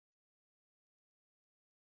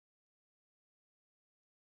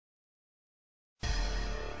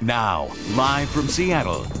Now, live from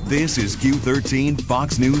Seattle, this is Q13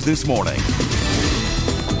 Fox News This Morning.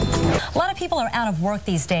 A lot of people are out of work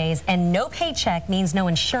these days, and no paycheck means no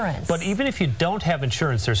insurance. But even if you don't have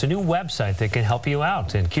insurance, there's a new website that can help you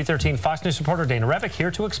out. And Q13 Fox News reporter Dana Revick here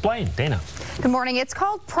to explain. Dana. Good morning. It's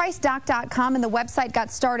called PriceDoc.com, and the website got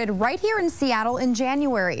started right here in Seattle in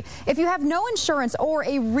January. If you have no insurance or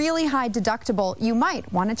a really high deductible, you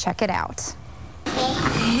might want to check it out.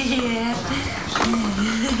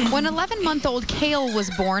 When 11-month-old Kale was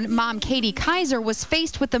born, mom Katie Kaiser was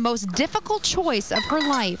faced with the most difficult choice of her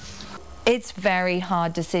life. It's a very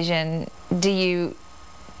hard decision. Do you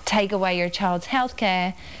take away your child's health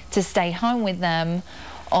care to stay home with them,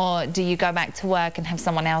 or do you go back to work and have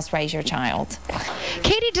someone else raise your child?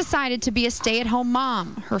 Katie decided to be a stay-at-home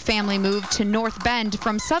mom. Her family moved to North Bend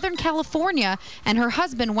from Southern California, and her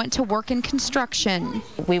husband went to work in construction.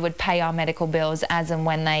 We would pay our medical bills as and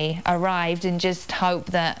when they arrived and just hope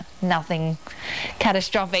that nothing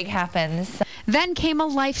catastrophic happens. Then came a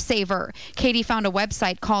lifesaver. Katie found a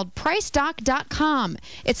website called PriceDoc.com.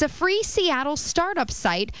 It's a free Seattle startup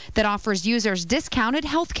site that offers users discounted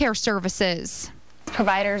healthcare services.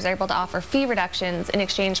 Providers are able to offer fee reductions in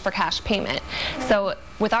exchange for cash payment. So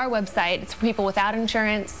with our website, it's for people without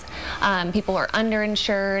insurance, people who are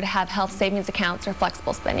underinsured, have health savings accounts or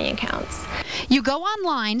flexible spending accounts. You go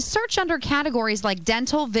online, search under categories like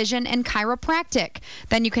dental, vision, and chiropractic.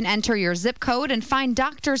 Then you can enter your zip code and find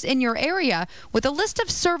doctors in your area with a list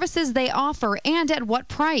of services they offer and at what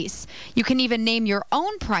price. You can even name your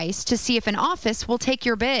own price to see if an office will take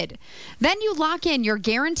your bid. Then you lock in your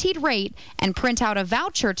guaranteed rate and print out a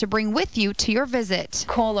voucher to bring with you to your visit.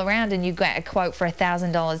 Call around and you get a quote for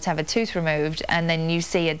 $1,000 to have a tooth removed, and then you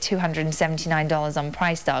see a $279 on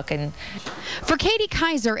PriceDoc. And for Katie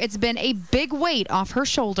Kaiser, it's been a big weight off her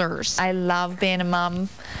shoulders. I love being a mum,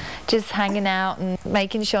 just hanging out and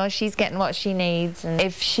making sure she's getting what she needs. And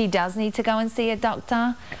if she does need to go and see a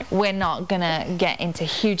doctor, we're not gonna get into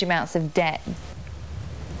huge amounts of debt.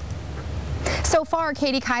 So far,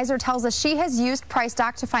 Katie Kaiser tells us she has used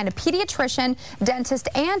PriceDoc to find a pediatrician, dentist,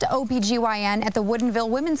 and OBGYN at the Woodinville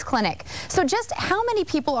Women's Clinic. So just how many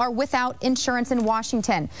people are without insurance in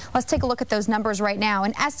Washington? Let's take a look at those numbers right now.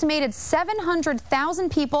 An estimated 700,000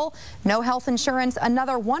 people, no health insurance,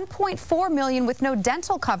 another 1.4 million with no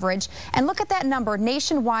dental coverage. And look at that number,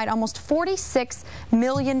 nationwide, almost 46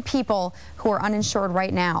 million people who are uninsured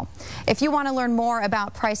right now. If you want to learn more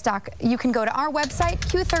about PriceDoc, you can go to our website,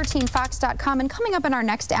 Q13Fox.com. And coming up in our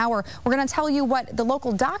next hour, we're going to tell you what the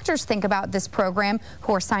local doctors think about this program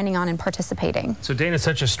who are signing on and participating. So, Dana, it's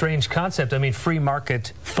such a strange concept. I mean, free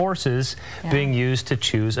market forces being used to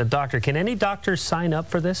choose a doctor. Can any doctor sign up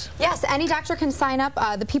for this? Yes, any doctor can sign up.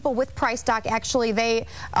 The people with PriceDoc, actually, they,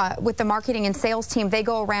 with the marketing and sales team, they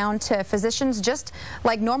go around to physicians just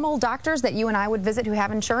like normal doctors that you and I would visit who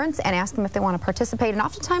have insurance and ask them if they want to participate. And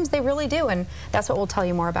oftentimes they really do. And that's what we'll tell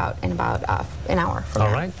you more about in about an hour from now.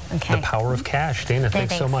 All right. Okay. The power of cash. Dana,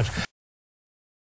 thanks so much.